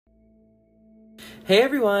Hey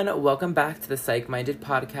everyone, welcome back to the Psych-Minded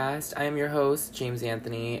podcast. I am your host, James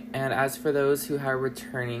Anthony, and as for those who are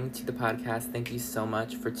returning to the podcast, thank you so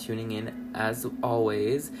much for tuning in as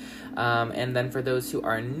always. And then for those who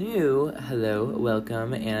are new, hello,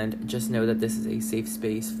 welcome, and just know that this is a safe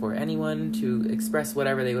space for anyone to express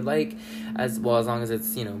whatever they would like, as long as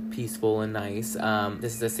it's, peaceful and nice.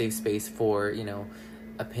 This is a safe space for,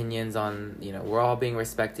 opinions on, we're all being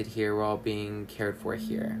respected here, we're all being cared for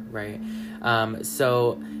here, right?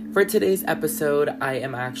 So for today's episode, I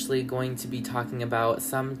am actually going to be talking about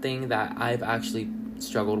something that I've actually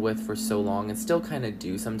struggled with for so long and still kind of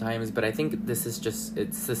do sometimes, but I think this is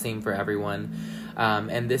it's the same for everyone.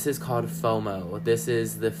 And this is called FOMO. This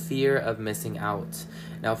is the fear of missing out.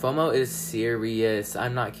 Now, FOMO is serious.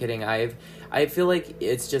 I'm not kidding. I feel like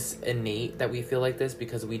it's just innate that we feel like this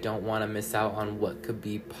because we don't want to miss out on what could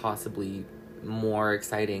be possibly more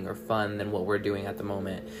exciting or fun than what we're doing at the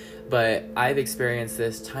moment. But I've experienced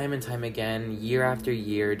this time and time again, year after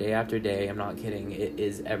year, day after day. I'm not kidding. It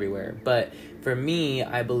is everywhere. But for me,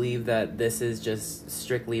 I believe that this is just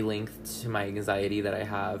strictly linked to my anxiety that I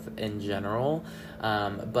have in general.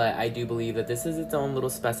 But I do believe that this is its own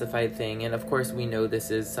little specified thing. And of course, we know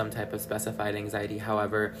this is some type of specified anxiety.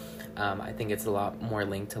 However, I think it's a lot more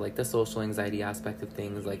linked to like the social anxiety aspect of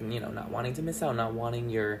things, like, not wanting to miss out, not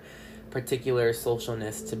wanting your particular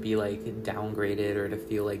socialness to be like downgraded or to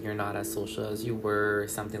feel like you're not as social as you were,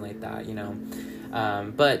 something like that,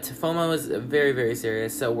 but FOMO is very, very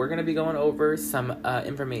serious. So we're going to be going over some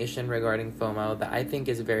information regarding FOMO that I think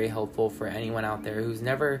is very helpful for anyone out there who's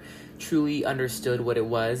never truly understood what it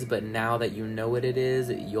was, but now that you know what it is,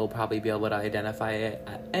 you'll probably be able to identify it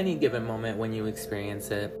at any given moment when you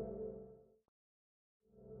experience it.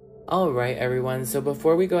 Alright everyone, so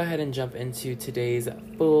before we go ahead and jump into today's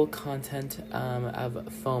full content of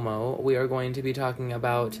FOMO, we are going to be talking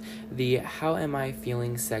about the How Am I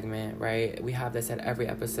Feeling segment, right? We have this at every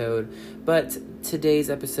episode, but today's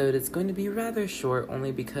episode is going to be rather short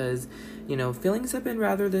only because, feelings have been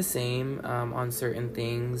rather the same on certain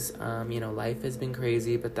things. Life has been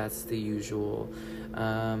crazy, but that's the usual.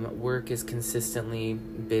 Work is consistently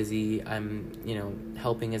busy. I'm,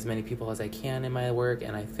 helping as many people as I can in my work,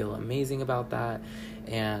 and I feel amazing about that.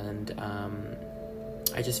 And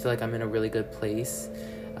I just feel like I'm in a really good place.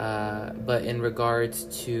 But in regards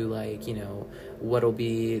to what'll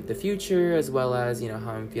be the future, as well as,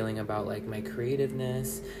 how I'm feeling about like my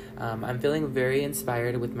creativeness, I'm feeling very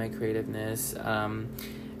inspired with my creativeness.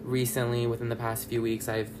 Recently, within the past few weeks,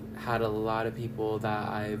 I've had a lot of people that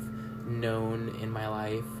I've known in my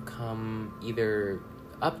life come either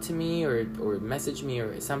up to me or message me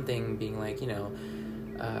or something, being like,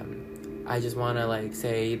 I just want to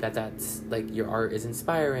say that's your art is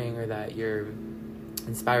inspiring, or that you're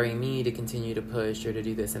inspiring me to continue to push or to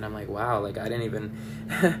do this. And I'm like, wow, I didn't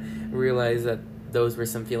even realize that those were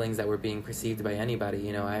some feelings that were being perceived by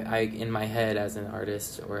anybody. I in my head, as an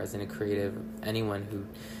artist or as a creative, anyone who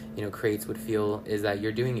creates would feel is that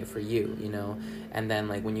you're doing it for you, and then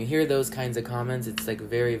when you hear those kinds of comments, it's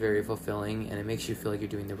very, very fulfilling, and it makes you feel like you're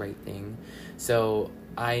doing the right thing. So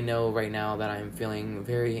I know right now that I'm feeling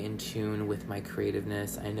very in tune with my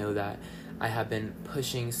creativeness. I know that I have been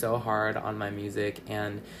pushing so hard on my music,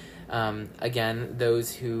 and again,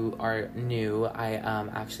 those who are new, I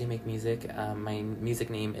actually make music. My music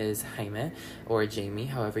name is Jaime, or Jamie,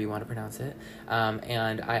 however you want to pronounce it,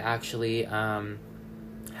 and I actually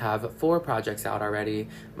have 4 projects out already.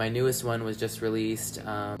 My newest one was just released.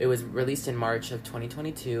 It was released in March of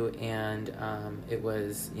 2022, and it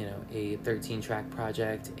was, a 13-track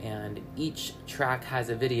project, and each track has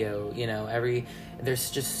a video. There's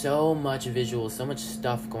just so much visual, so much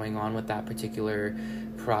stuff going on with that particular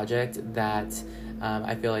project that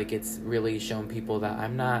I feel like it's really shown people that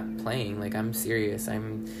I'm not playing. I'm serious.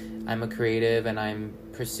 I'm a creative, and I'm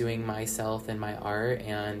pursuing myself and my art,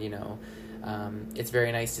 and it's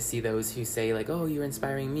very nice to see those who say oh, you're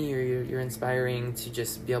inspiring me, or you're inspiring, to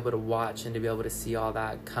just be able to watch and to be able to see all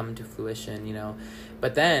that come to fruition,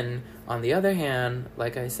 But then on the other hand,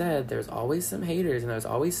 like I said, there's always some haters, and there's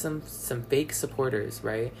always some fake supporters,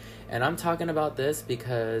 right? And I'm talking about this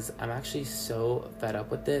because I'm actually so fed up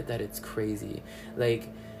with it that it's crazy.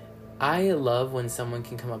 I love when someone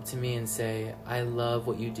can come up to me and say, I love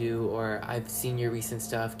what you do, or I've seen your recent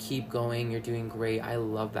stuff, keep going, you're doing great. I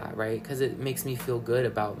love that, right? Because it makes me feel good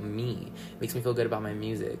about me. It makes me feel good about my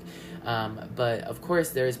music. But of course,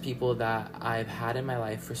 there's people that I've had in my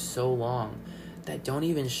life for so long that don't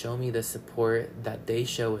even show me the support that they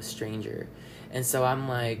show a stranger. And so I'm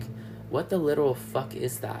like, what the literal fuck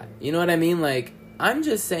is that? You know what I mean? I'm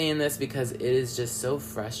just saying this because it is just so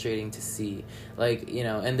frustrating to see. Like, you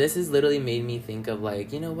know, and this has literally made me think of,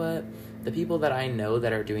 like, you know what? The people that I know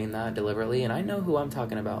that are doing that deliberately, and I know who I'm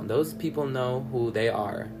talking about. Those people know who they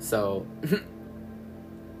are. So,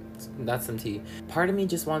 that's some tea. Part of me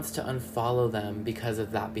just wants to unfollow them because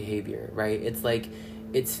of that behavior, right? It's like,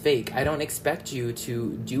 it's fake. I don't expect you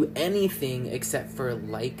to do anything except for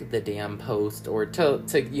like the damn post, or to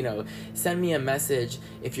you know, send me a message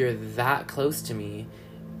if you're that close to me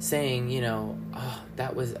saying, you know, oh,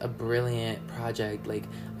 that was a brilliant project, like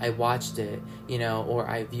I watched it, you know, or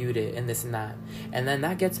I viewed it, and this and that. And then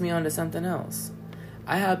that gets me onto something else.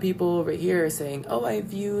 I have people over here saying, oh, I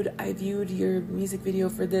viewed your music video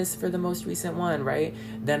for the most recent one, right?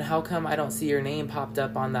 Then how come I don't see your name popped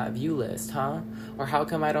up on that view list, huh? Or how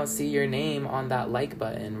come I don't see your name on that like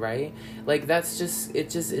button, right? Like, that's just,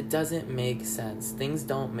 it doesn't make sense. Things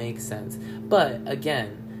don't make sense. But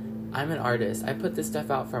again, I'm an artist. I put this stuff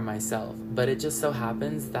out for myself, but it just so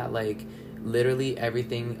happens that, like, literally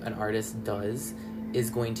everything an artist does is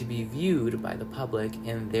going to be viewed by the public,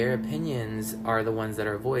 and their opinions are the ones that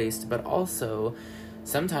are voiced. But also,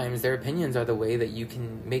 sometimes their opinions are the way that you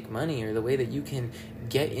can make money, or the way that you can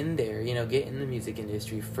get in there, you know, get in the music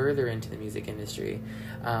industry, further into the music industry.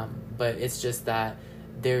 But it's just that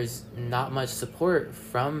there's not much support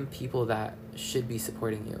from people that should be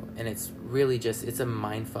supporting you, and it's really just, it's a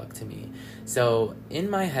mind fuck to me. So in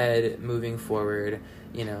my head, moving forward,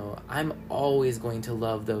 you know, I'm always going to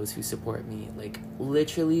love those who support me. Like,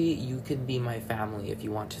 literally, you could be my family if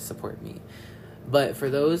you want to support me. But for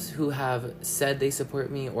those who have said they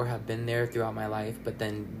support me or have been there throughout my life but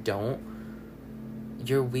then don't,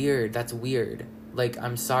 you're weird. That's weird. Like,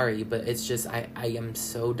 I'm sorry, but it's just, I am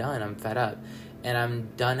so done. I'm fed up. And I'm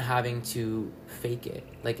done having to fake it.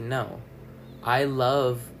 Like, no. I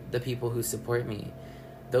love the people who support me.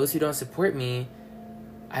 Those who don't support me,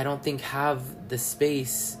 I don't think have the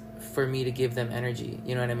space for me to give them energy.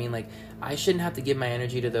 You know what I mean? Like, I shouldn't have to give my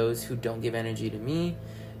energy to those who don't give energy to me,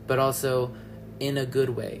 but also in a good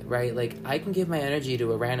way, right? Like, I can give my energy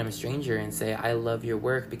to a random stranger and say, I love your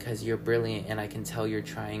work because you're brilliant and I can tell you're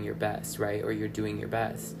trying your best, right? Or you're doing your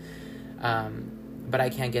best. But I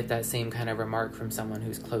can't get that same kind of remark from someone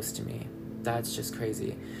who's close to me. That's just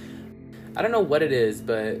crazy. I don't know what it is,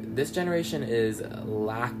 but this generation is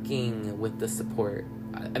lacking with the support.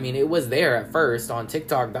 I mean, it was there at first on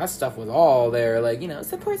TikTok. That stuff was all there. Like, you know,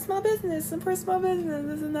 support small business, this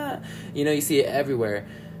and that. You know, you see it everywhere.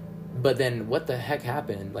 But then what the heck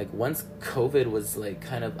happened? Like, once COVID was, like,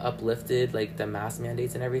 kind of uplifted, like, the mask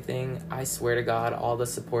mandates and everything, I swear to God, all the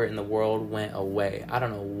support in the world went away. I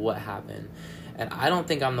don't know what happened. And I don't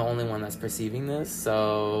think I'm the only one that's perceiving this.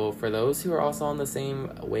 So for those who are also on the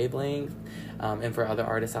same wavelength, and for other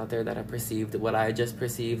artists out there that have perceived what I just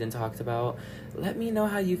perceived and talked about, let me know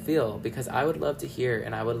how you feel, because I would love to hear,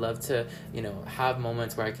 and I would love to, you know, have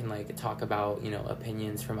moments where I can, like, talk about, you know,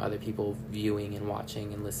 opinions from other people viewing and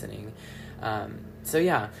watching and listening. So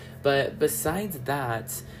yeah, but besides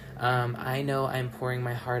that, I know I'm pouring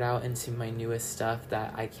my heart out into my newest stuff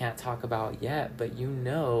that I can't talk about yet, but you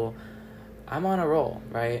know, I'm on a roll,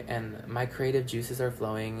 right? And my creative juices are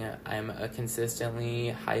flowing. I'm a consistently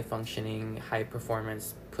high-functioning,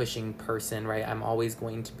 high-performance pushing person, right? I'm always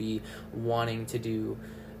going to be wanting to do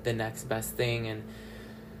the next best thing. And,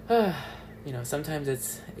 you know, sometimes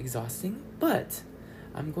it's exhausting, but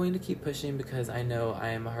I'm going to keep pushing because I know I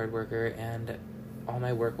am a hard worker and all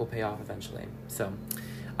my work will pay off eventually. So,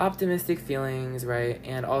 optimistic feelings, right?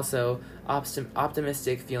 And also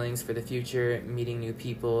optimistic feelings for the future, meeting new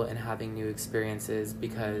people and having new experiences,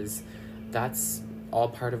 because that's all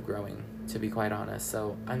part of growing, to be quite honest.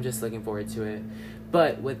 So I'm just looking forward to it.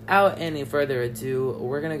 But without any further ado,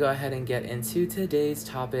 we're going to go ahead and get into today's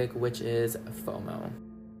topic, which is FOMO.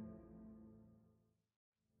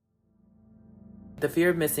 The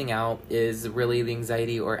fear of missing out is really the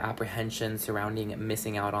anxiety or apprehension surrounding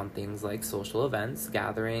missing out on things like social events,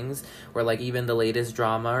 gatherings, or like even the latest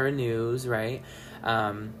drama or news, right?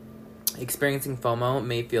 Experiencing FOMO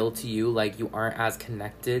may feel to you like you aren't as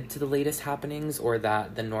connected to the latest happenings, or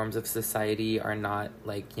that the norms of society are not,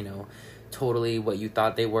 like, you know, totally what you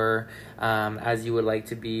thought they were, as you would like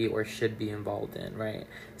to be or should be involved in, right?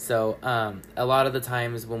 So a lot of the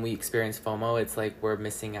times when we experience FOMO, it's like we're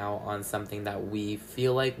missing out on something that we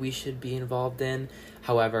feel like we should be involved in.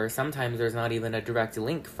 However, sometimes there's not even a direct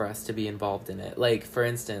link for us to be involved in it. Like, for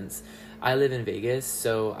instance, I live in Vegas,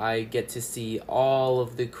 so I get to see all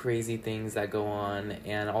of the crazy things that go on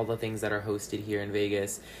and all the things that are hosted here in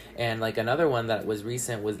Vegas. And like another one that was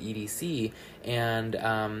recent was EDC, and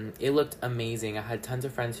it looked amazing. I had tons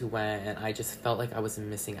of friends who went, and I just felt like I was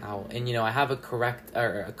missing out. And I have a correct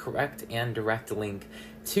and direct link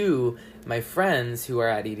to my friends who are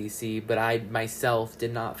at EDC, but I myself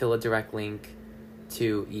did not feel a direct link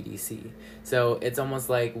to EDC. So it's almost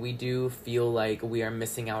like we do feel like we are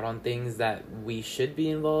missing out on things that we should be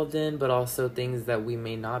involved in, but also things that we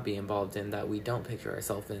may not be involved in, that we don't picture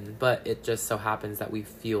ourselves in, but it just so happens that we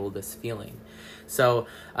feel this feeling. So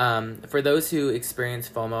for those who experience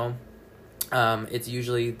FOMO, it's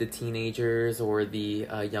usually the teenagers or the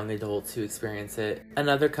young adults who experience it.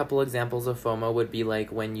 Another couple examples of FOMO would be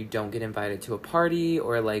like when you don't get invited to a party,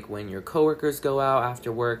 or like when your coworkers go out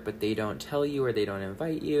after work but they don't tell you or they don't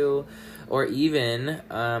invite you, or even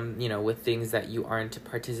with things that you aren't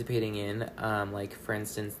participating in, like for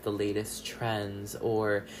instance the latest trends,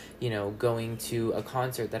 or going to a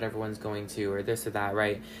concert that everyone's going to, or this or that,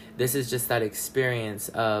 right? This is just that experience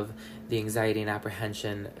of the anxiety and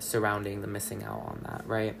apprehension surrounding the missing out on that,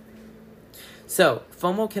 right? So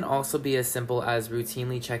FOMO can also be as simple as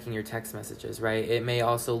routinely checking your text messages, right? It may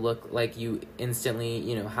also look like you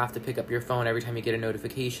instantly, have to pick up your phone every time you get a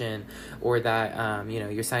notification, or that,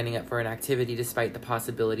 you're signing up for an activity despite the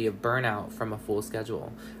possibility of burnout from a full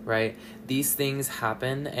schedule, right? These things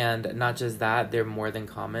happen, and not just that, they're more than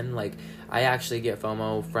common. Like, I actually get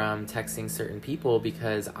FOMO from texting certain people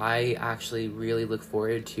because I actually really look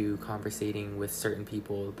forward to conversating with certain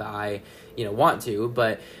people that I, want to,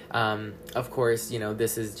 but, of course,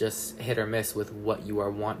 this is just hit or miss with what you are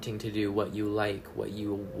wanting to do, what you like, what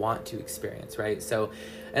you want to experience, right? So,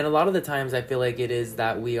 and a lot of the times I feel like it is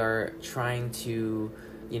that we are trying to,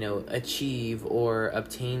 achieve or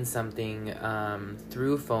obtain something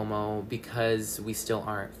through FOMO because we still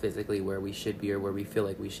aren't physically where we should be or where we feel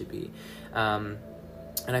like we should be.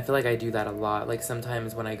 And I feel like I do that a lot. Like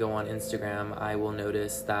sometimes when I go on Instagram, I will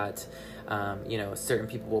notice that, certain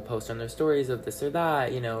people will post on their stories of this or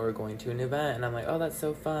that, or going to an event, and I'm like, oh, that's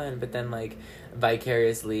so fun. But then like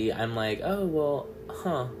vicariously, I'm like, oh, well,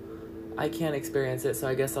 I can't experience it, so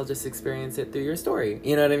I guess I'll just experience it through your story.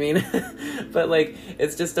 You know what I mean? But like,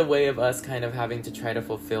 it's just a way of us kind of having to try to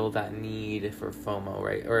fulfill that need for FOMO,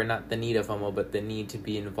 right? Or not the need of FOMO, but the need to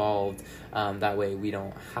be involved. That way we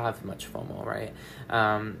don't have much FOMO, right?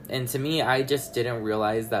 And to me, I just didn't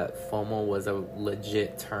realize that FOMO was a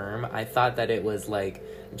legit term. I thought that it was like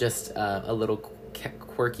just a little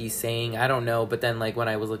quirky saying. I don't know. But then like when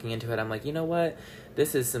I was looking into it, I'm like, you know what?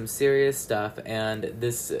 This is some serious stuff, and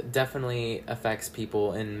this definitely affects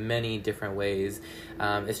people in many different ways.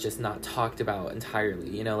 It's just not talked about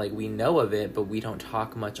entirely. Like we know of it, but we don't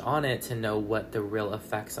talk much on it to know what the real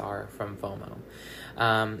effects are from FOMO.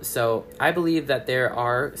 So I believe that there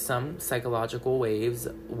are some psychological ways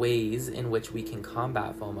in which we can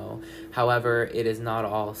combat FOMO. However, it is not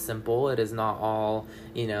all simple. It is not all,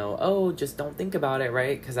 oh, just don't think about it,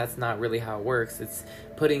 right? Because that's not really how it works. It's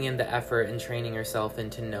putting in the effort and training yourself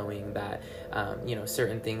into knowing that,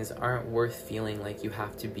 certain things aren't worth feeling like you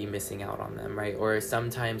have to be missing out on them, right? Or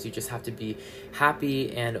sometimes you just have to be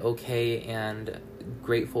happy and okay and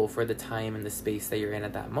grateful for the time and the space that you're in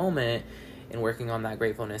at that moment. And working on that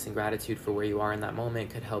gratefulness and gratitude for where you are in that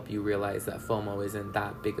moment could help you realize that FOMO isn't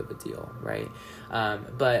that big of a deal, right?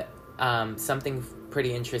 But something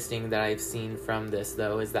pretty interesting that I've seen from this,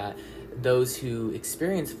 though, is that those who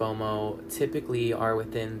experience FOMO typically are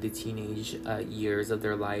within the teenage years of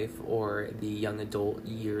their life, or the young adult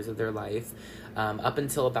years of their life, up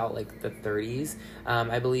until about like the 30s.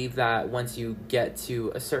 I believe that once you get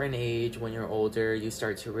to a certain age, when you're older, you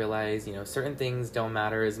start to realize, certain things don't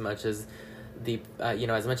matter as much as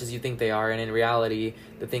as much as you think they are, and in reality,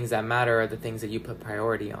 the things that matter are the things that you put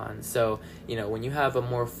priority on. So, when you have a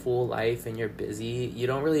more full life and you're busy, you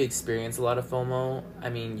don't really experience a lot of FOMO.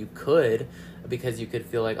 I mean, you could, because you could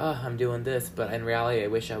feel like, oh, I'm doing this, but in reality, I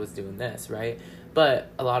wish I was doing this, right?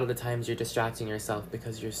 But a lot of the times you're distracting yourself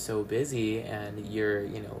because you're so busy, and you're,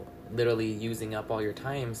 literally using up all your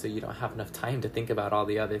time, so you don't have enough time to think about all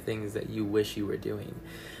the other things that you wish you were doing.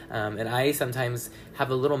 And I sometimes have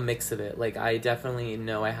a little mix of it. Like, I definitely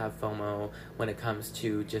know I have FOMO when it comes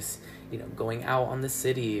to just, going out on the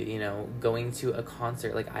city, going to a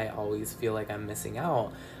concert. Like, I always feel like I'm missing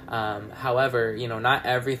out. However, not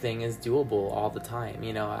everything is doable all the time.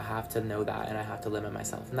 I have to know that, and I have to limit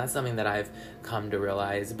myself. And that's something that I've come to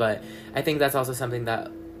realize. But I think that's also something that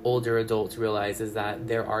older adults realize is that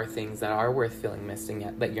there are things that are worth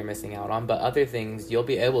that you're missing out on, but other things you'll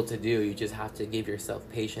be able to do. You just have to give yourself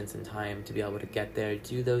patience and time to be able to get there,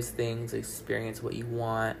 do those things, experience what you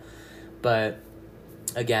want. But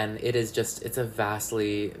again, it's a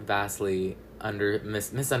vastly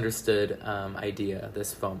misunderstood idea,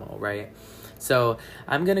 this FOMO, right? So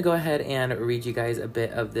I'm going to go ahead and read you guys a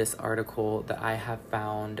bit of this article that I have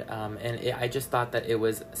found. I just thought that it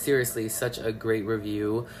was seriously such a great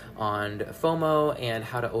review on FOMO and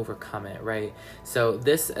how to overcome it, right? So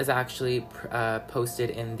this is actually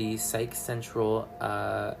posted in the Psych Central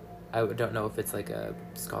I don't know if it's like a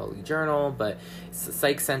scholarly journal, but it's a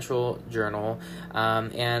Psych Central journal,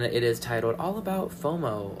 and it is titled All About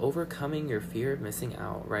FOMO, Overcoming Your Fear of Missing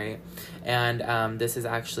Out, right? And this is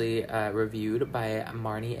actually reviewed by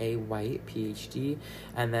Marnie A. White, PhD,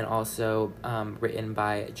 and then also written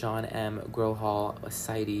by John M.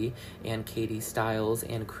 Grohol-Seide and Katie Stiles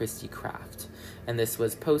and Christy Kraft. And this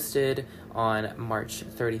was posted on March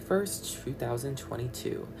 31st,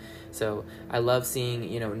 2022. So I love seeing,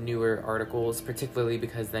 newer articles, particularly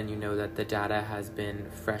because then you know that the data has been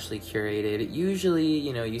freshly curated. Usually,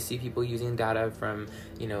 you see people using data from,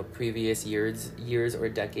 previous years or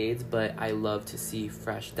decades, but I love to see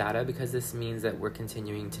fresh data because this means that we're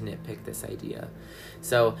continuing to nitpick this idea.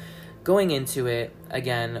 So going into it,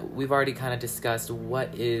 again, we've already kind of discussed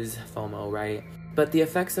what is FOMO, right? But the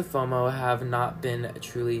effects of FOMO have not been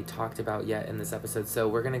truly talked about yet in this episode, so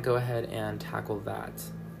we're going to go ahead and tackle that.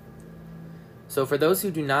 So for those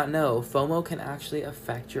who do not know, FOMO can actually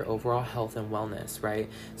affect your overall health and wellness, right?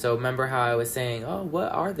 So remember how I was saying, what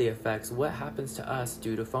are the effects? What happens to us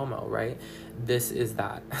due to FOMO, right? This is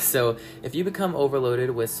that. So if you become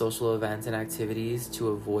overloaded with social events and activities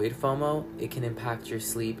to avoid FOMO, it can impact your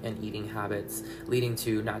sleep and eating habits, leading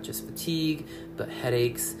to not just fatigue, but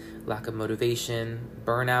headaches, lack of motivation,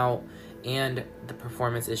 burnout, and the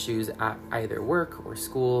performance issues at either work or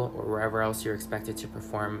school or wherever else you're expected to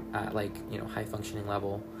perform at high functioning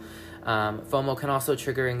level. FOMO can also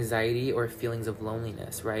trigger anxiety or feelings of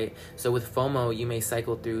loneliness, right? So with FOMO, you may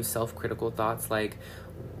cycle through self-critical thoughts like,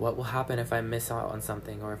 what will happen if I miss out on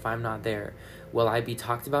something, or if I'm not there? Will I be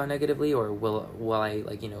talked about negatively, or will I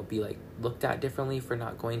be looked at differently for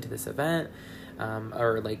not going to this event?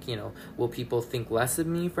 Will people think less of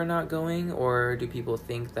me for not going, or do people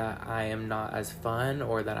think that I am not as fun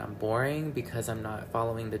or that I'm boring because I'm not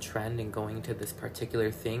following the trend and going to this particular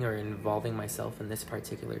thing or involving myself in this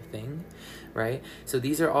particular thing, right? So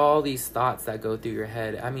these are all these thoughts that go through your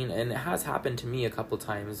head. I mean, and it has happened to me a couple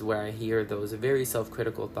times where I hear those very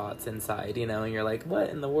self-critical thoughts inside, and you're like, what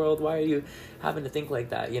in the world? Why are you having to think like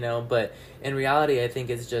that, But in reality, I think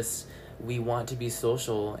it's just, we want to be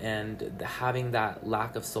social, and having that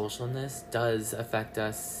lack of socialness does affect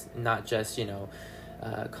us, not just,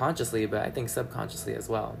 consciously, but I think subconsciously as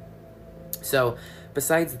well. So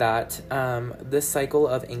besides that, this cycle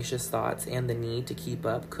of anxious thoughts and the need to keep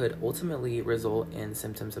up could ultimately result in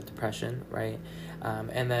symptoms of depression, right?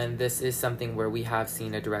 And then this is something where we have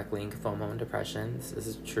seen a direct link, FOMO and depression. This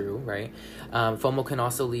is true, right? FOMO can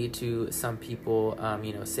also lead to some people,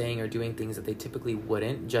 saying or doing things that they typically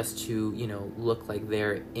wouldn't, just to, look like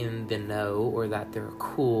they're in the know, or that they're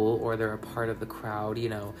cool, or they're a part of the crowd,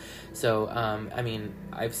 So,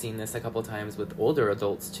 I've seen this a couple times with older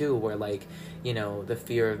adults too, where the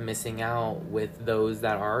fear of missing out with those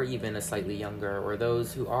that are even a slightly younger, or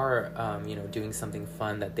those who are, doing something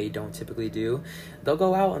fun that they don't typically do. They'll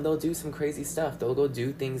go out and they'll do some crazy stuff. They'll go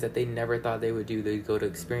do things that they never thought they would do. They go to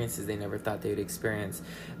experiences they never thought they would experience.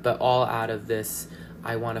 But all out of this,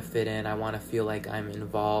 I want to fit in. I want to feel like I'm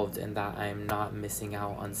involved and that I'm not missing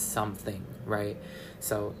out on something, right?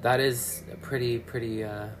 So that is a pretty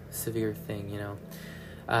severe thing,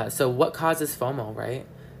 So what causes FOMO, right?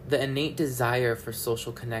 The innate desire for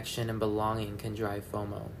social connection and belonging can drive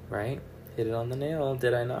FOMO, right? Hit it on the nail,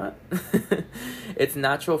 did I not? It's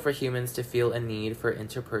natural for humans to feel a need for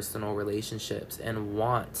interpersonal relationships and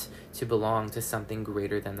want to belong to something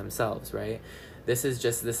greater than themselves, right? This is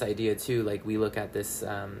just this idea too, we look at this,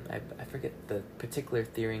 I forget the particular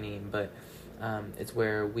theory name, but it's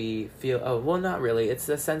where we feel, not really, it's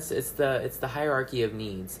the hierarchy of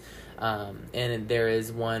needs. And there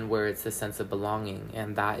is one where it's the sense of belonging,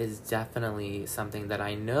 and that is definitely something that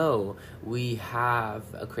I know we have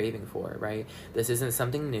a craving for, right? This isn't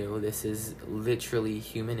something new. This is literally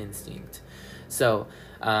human instinct. So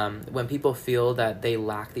When people feel that they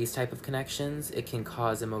lack these type of connections, it can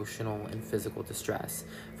cause emotional and physical distress.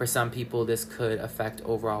 For some people, this could affect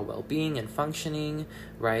overall well-being and functioning,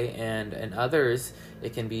 right? And others,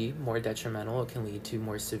 it can be more detrimental. It can lead to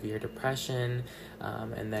more severe depression,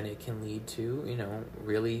 and then it can lead to,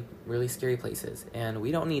 really, really scary places. And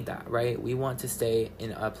we don't need that, right? We want to stay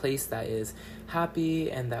in a place that is happy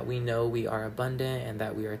and that we know we are abundant and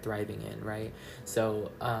that we are thriving in, right?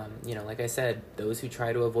 So, like I said, those who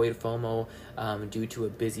try to avoid FOMO due to a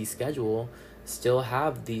busy schedule still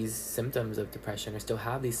have these symptoms of depression or still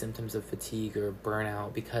have these symptoms of fatigue or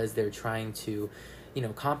burnout because they're trying to,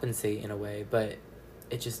 compensate in a way, but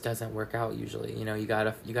it just doesn't work out usually. You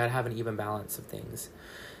gotta have an even balance of things.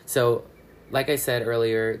 So, like I said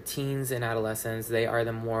earlier, teens and adolescents, they are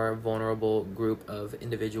the more vulnerable group of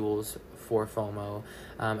individuals for FOMO,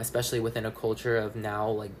 especially within a culture of now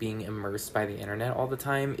like being immersed by the internet all the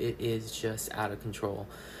time. It is just out of control.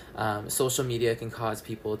 Social media can cause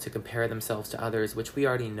people to compare themselves to others, which we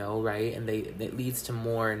already know, right? And it leads to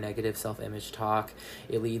more negative self-image talk.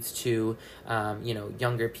 It leads to,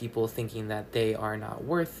 younger people thinking that they are not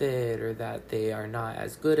worth it, or that they are not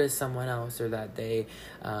as good as someone else, or that they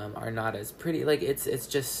are not as pretty. Like it's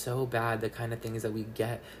just so bad, the kind of things that we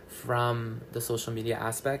get from the social media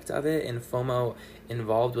aspect of it, and FOMO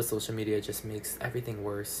involved with social media just makes everything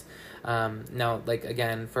worse. Now, like,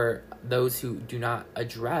 again, for those who do not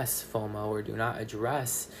address FOMO or do not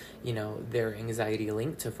address, their anxiety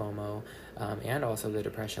linked to FOMO, and also the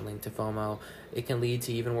depression linked to FOMO, it can lead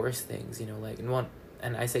to even worse things,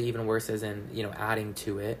 and I say even worse as in, adding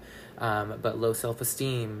to it, but low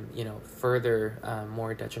self-esteem, further,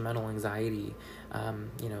 more detrimental anxiety,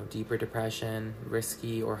 deeper depression,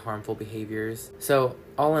 risky or harmful behaviors. So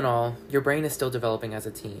all in all, your brain is still developing as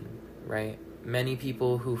a teen, right? Many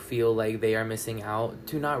people who feel like they are missing out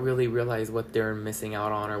do not really realize what they're missing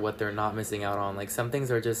out on or what they're not missing out on. Like, some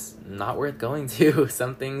things are just not worth going to.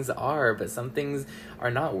 Some things are, but some things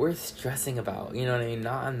are not worth stressing about. You know what I mean?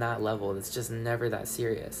 Not on that level. It's just never that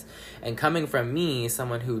serious. And coming from me,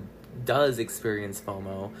 someone who does experience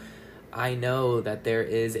FOMO, I know that there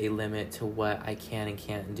is a limit to what I can and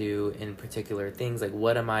can't do in particular things. Like,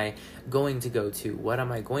 what am I going to go to? What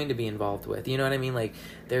am I going to be involved with? You know what I mean? Like,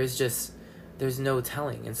 there's no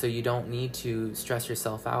telling. And so you don't need to stress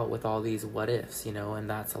yourself out with all these what ifs, and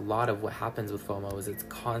that's a lot of what happens with FOMO is it's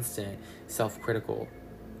constant self-critical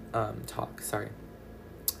talk.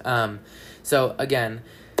 So again,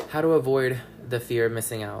 how to avoid the fear of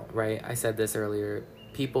missing out, right? I said this earlier.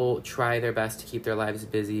 People try their best to keep their lives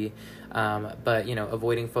busy, but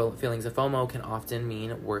avoiding feelings of FOMO can often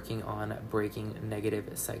mean working on breaking negative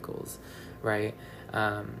cycles, right?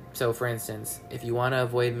 So for instance, if you want to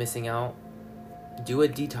avoid missing out, do a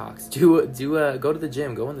detox, go to the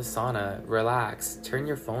gym, go in the sauna, relax, turn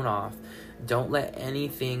your phone off. Don't let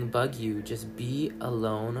anything bug you. Just be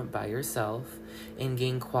alone by yourself and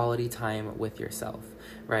gain quality time with yourself,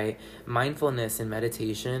 right? Mindfulness and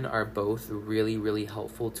meditation are both really, really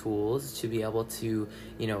helpful tools to be able to,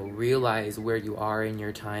 realize where you are in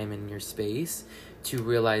your time and your space, to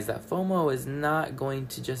realize that FOMO is not going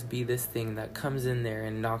to just be this thing that comes in there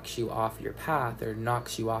and knocks you off your path or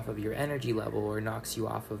knocks you off of your energy level or knocks you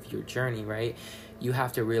off of your journey, right? You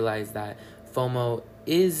have to realize that FOMO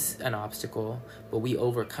is an obstacle, but we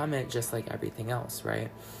overcome it just like everything else,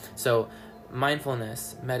 right? So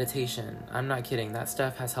mindfulness, meditation, I'm not kidding. That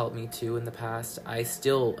stuff has helped me too in the past. I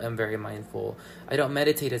still am very mindful. I don't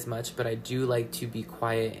meditate as much, but I do like to be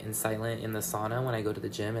quiet and silent in the sauna when I go to the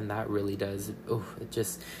gym, and that really does, it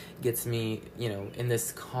just gets me, in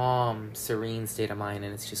this calm, serene state of mind,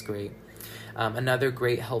 and it's just great. Another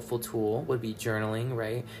great helpful tool would be journaling,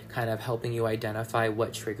 right? Kind of helping you identify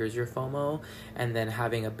what triggers your FOMO and then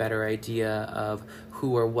having a better idea of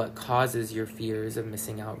who or what causes your fears of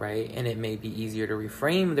missing out, right? And it may be easier to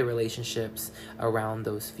reframe the relationships around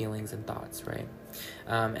those feelings and thoughts, right?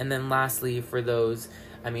 And then lastly, for those,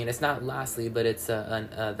 it's not lastly, but it's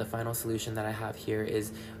the final solution that I have here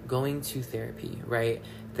is going to therapy, right?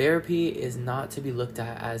 Therapy is not to be looked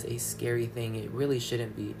at as a scary thing. It really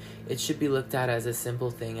shouldn't be. It should be looked at as a simple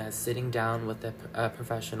thing, as sitting down with a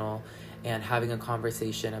professional and having a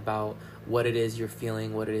conversation about what it is you're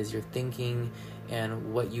feeling, what it is you're thinking,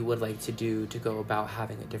 and what you would like to do to go about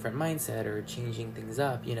having a different mindset or changing things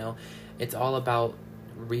up. It's all about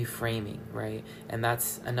reframing, right? And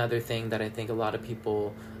that's another thing that I think a lot of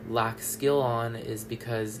people lack skill on, is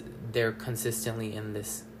because they're consistently in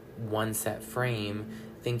this one set frame,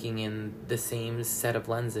 thinking in the same set of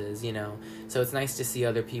lenses, So it's nice to see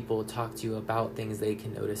other people talk to you about things they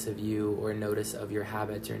can notice of you, or notice of your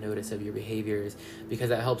habits, or notice of your behaviors, because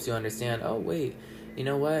that helps you understand, oh, wait, you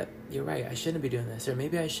know what, you're right, I shouldn't be doing this, or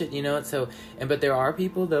maybe I should, so, but there are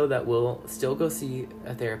people though that will still go see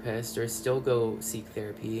a therapist or still go seek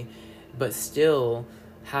therapy, but still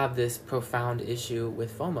have this profound issue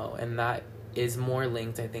with FOMO, and that is more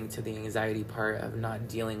linked, I think, to the anxiety part of not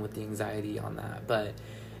dealing with the anxiety on that. But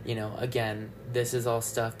again, this is all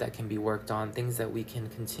stuff that can be worked on, things that we can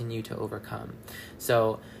continue to overcome.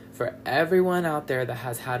 So for everyone out there that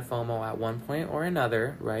has had FOMO at one point or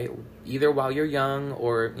another, right, either while you're young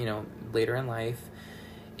or, later in life,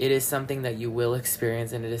 it is something that you will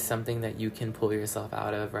experience, and it is something that you can pull yourself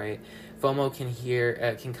out of, right? FOMO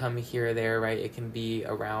can come here or there, right? It can be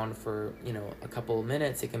around for, a couple of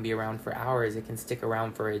minutes. It can be around for hours. It can stick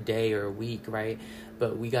around for a day or a week, right?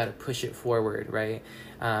 But we got to push it forward, right?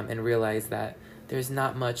 And realize that there's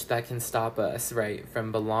not much that can stop us, right,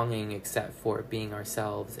 from belonging except for being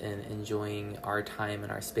ourselves and enjoying our time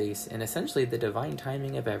and our space and essentially the divine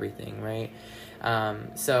timing of everything, right?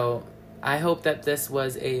 So I hope that this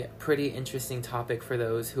was a pretty interesting topic for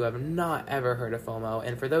those who have not ever heard of FOMO.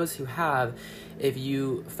 And for those who have, if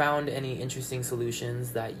you found any interesting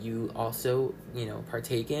solutions that you also,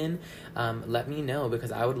 partake in, let me know,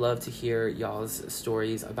 because I would love to hear y'all's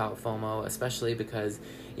stories about FOMO, especially because,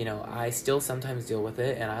 I still sometimes deal with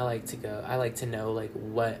it, and I like to know like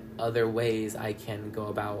what other ways I can go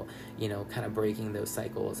about, kind of breaking those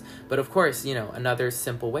cycles. But of course, another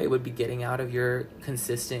simple way would be getting out of your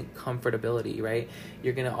consistent comfortability, right?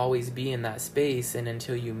 You're going to always be in that space, and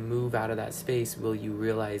until you move out of that space, will you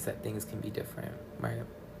realize that things can be different, right?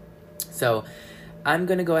 So I'm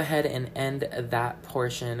going to go ahead and end that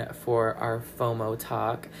portion for our FOMO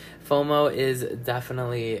talk. FOMO is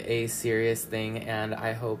definitely a serious thing, and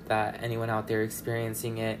I hope that anyone out there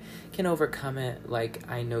experiencing it can overcome it like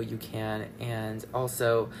I know you can. And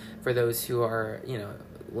also for those who are,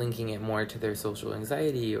 linking it more to their social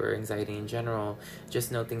anxiety or anxiety in general,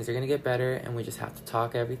 just know things are going to get better, and we just have to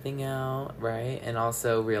talk everything out, right? And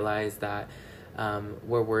also realize that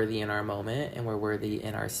we're worthy in our moment, and we're worthy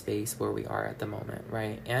in our space where we are at the moment,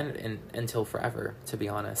 right? And until forever, to be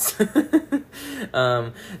honest.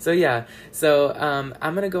 I'm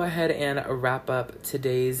gonna go ahead and wrap up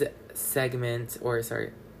today's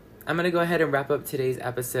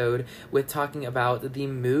episode with talking about the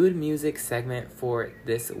mood music segment for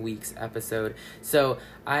this week's episode. So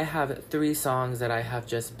I have 3 songs that I have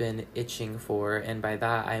just been itching for, and by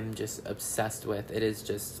that I'm just obsessed with. It is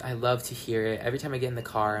just, I love to hear it. Every time I get in the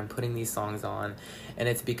car, I'm putting these songs on, and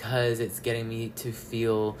it's because it's getting me to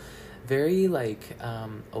feel very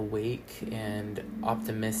awake and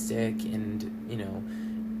optimistic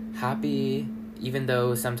and happy. Even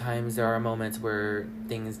though sometimes there are moments where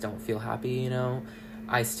things don't feel happy,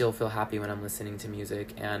 I still feel happy when I'm listening to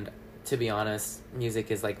music. And to be honest, music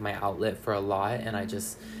is like my outlet for a lot, and I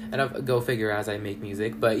go figure as I make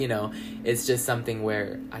music, but it's just something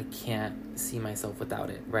where I can't see myself without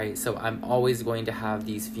it, right? So I'm always going to have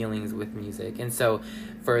these feelings with music. And so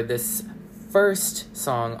for this first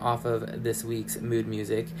song off of this week's mood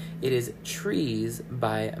music, it is Trees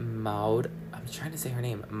by Maud. I'm trying to say her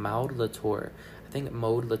name, Maud Latour. I think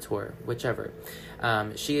Maud Latour, whichever.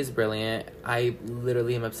 She is brilliant. I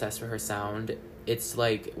literally am obsessed with her sound. It's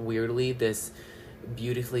like weirdly this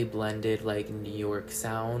beautifully blended New York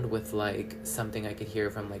sound with something I could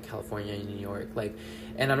hear from California and New York.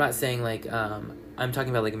 And I'm not saying I'm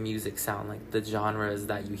talking about music sound, the genres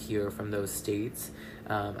that you hear from those states.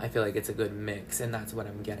 I feel like it's a good mix, and that's what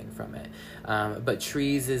I'm getting from it. But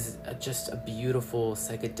Trees is just a beautiful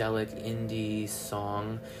psychedelic indie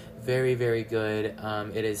song. Very, very good.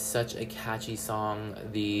 It is such a catchy song.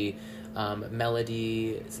 The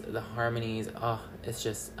melody, the harmonies, it's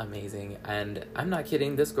just amazing. And I'm not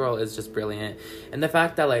kidding, this girl is just brilliant. And the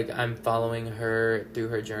fact that I'm following her through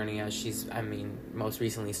her journey as she's most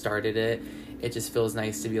recently started it just feels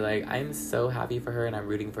nice to be I'm so happy for her, and I'm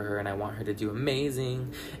rooting for her, and I want her to do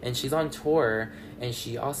amazing. And she's on tour, and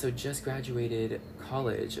she also just graduated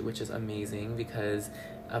college, which is amazing because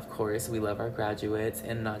of course we love our graduates.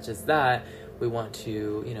 And not just that, we want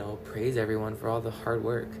to, praise everyone for all the hard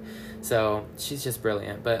work. So she's just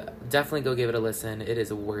brilliant, but definitely go give it a listen. It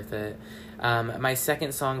is worth it. My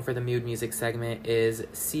second song for the mood music segment is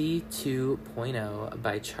C2.0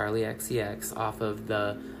 by Charlie XCX off of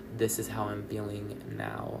the This Is How I'm Feeling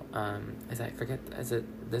Now. This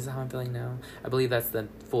Is How I'm Feeling Now? I believe that's the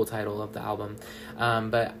full title of the album.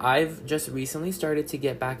 But I've just recently started to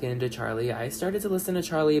get back into Charlie. I started to listen to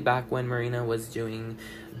Charlie back when Marina was doing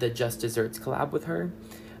the Just Desserts collab with her.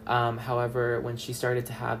 However, when she started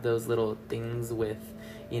to have those little things with,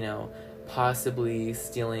 possibly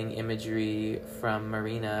stealing imagery from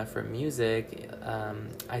Marina for music,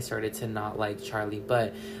 I started to not like Charlie.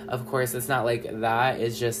 But of course, it's not like that.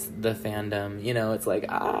 It's just the fandom, you know. It's like,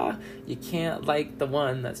 you can't like the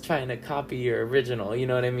one that's trying to copy your original, you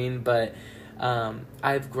know what I mean? But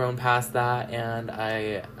I've grown past that, and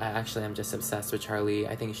I actually am just obsessed with Charlie.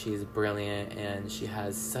 I think she's brilliant, and she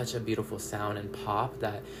has such a beautiful sound and pop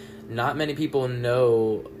that not many people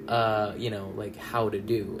know, like how to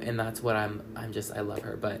do, and that's what I love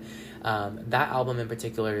her. But that album in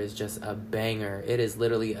particular is just a banger. It is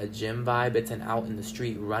literally a gym vibe. It's an out in the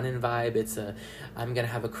street running vibe. It's I'm gonna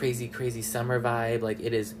have a crazy summer vibe. Like,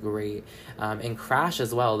 it is great. And Crash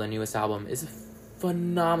as well, the newest album, is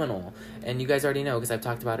phenomenal, and you guys already know because I've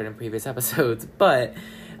talked about it in previous episodes. But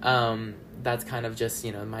that's kind of just,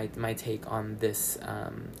 my take on this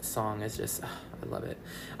song is just, I love it.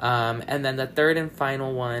 And then the third and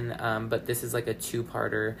final one, but this is like a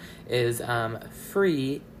two-parter, is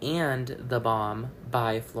Free and The Bomb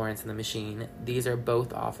by Florence and the Machine. These are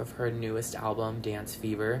both off of her newest album, Dance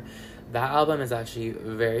Fever. That album is actually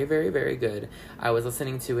very, very, very good. I was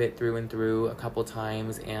listening to it through and through a couple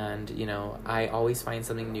times, and, I always find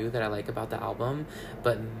something new that I like about the album,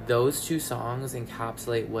 but those two songs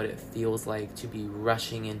encapsulate what it feels like to be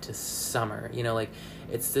rushing into summer.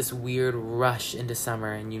 It's this weird rush into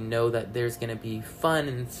summer, and that there's going to be fun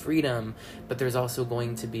and freedom, but there's also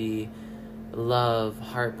going to be love,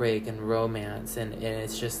 heartbreak, and romance, and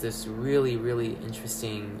it's just this really, really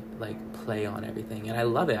interesting play on everything, and I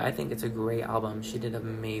love it. I think it's a great album. She did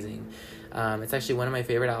amazing. It's actually one of my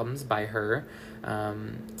favorite albums by her.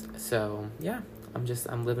 So yeah,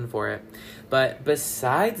 I'm living for it. But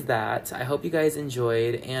besides that, I hope you guys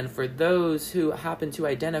enjoyed, and for those who happen to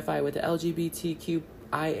identify with the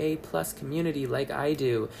LGBTQIA+ community like I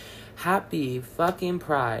do, happy fucking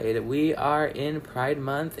Pride. We are in Pride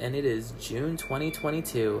Month, and it is June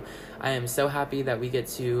 2022. I am so happy that we get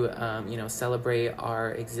to, celebrate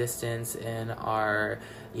our existence and our,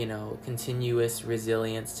 continuous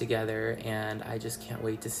resilience together. And I just can't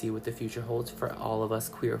wait to see what the future holds for all of us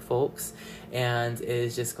queer folks. And it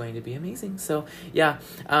is just going to be amazing. So, yeah,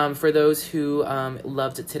 for those who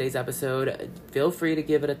loved today's episode, feel free to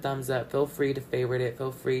give it a thumbs up. Feel free to favorite it.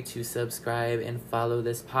 Feel free to subscribe and follow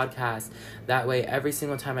this podcast. That way, every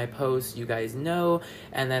single time I post, you guys know.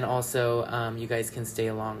 And then also, you guys can stay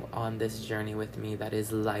along on this journey with me that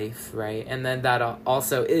is life, right? And then that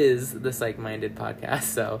also is the Psych-Minded podcast.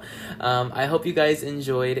 So I hope you guys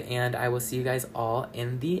enjoyed, and I will see you guys all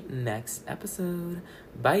in the next episode.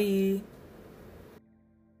 Bye.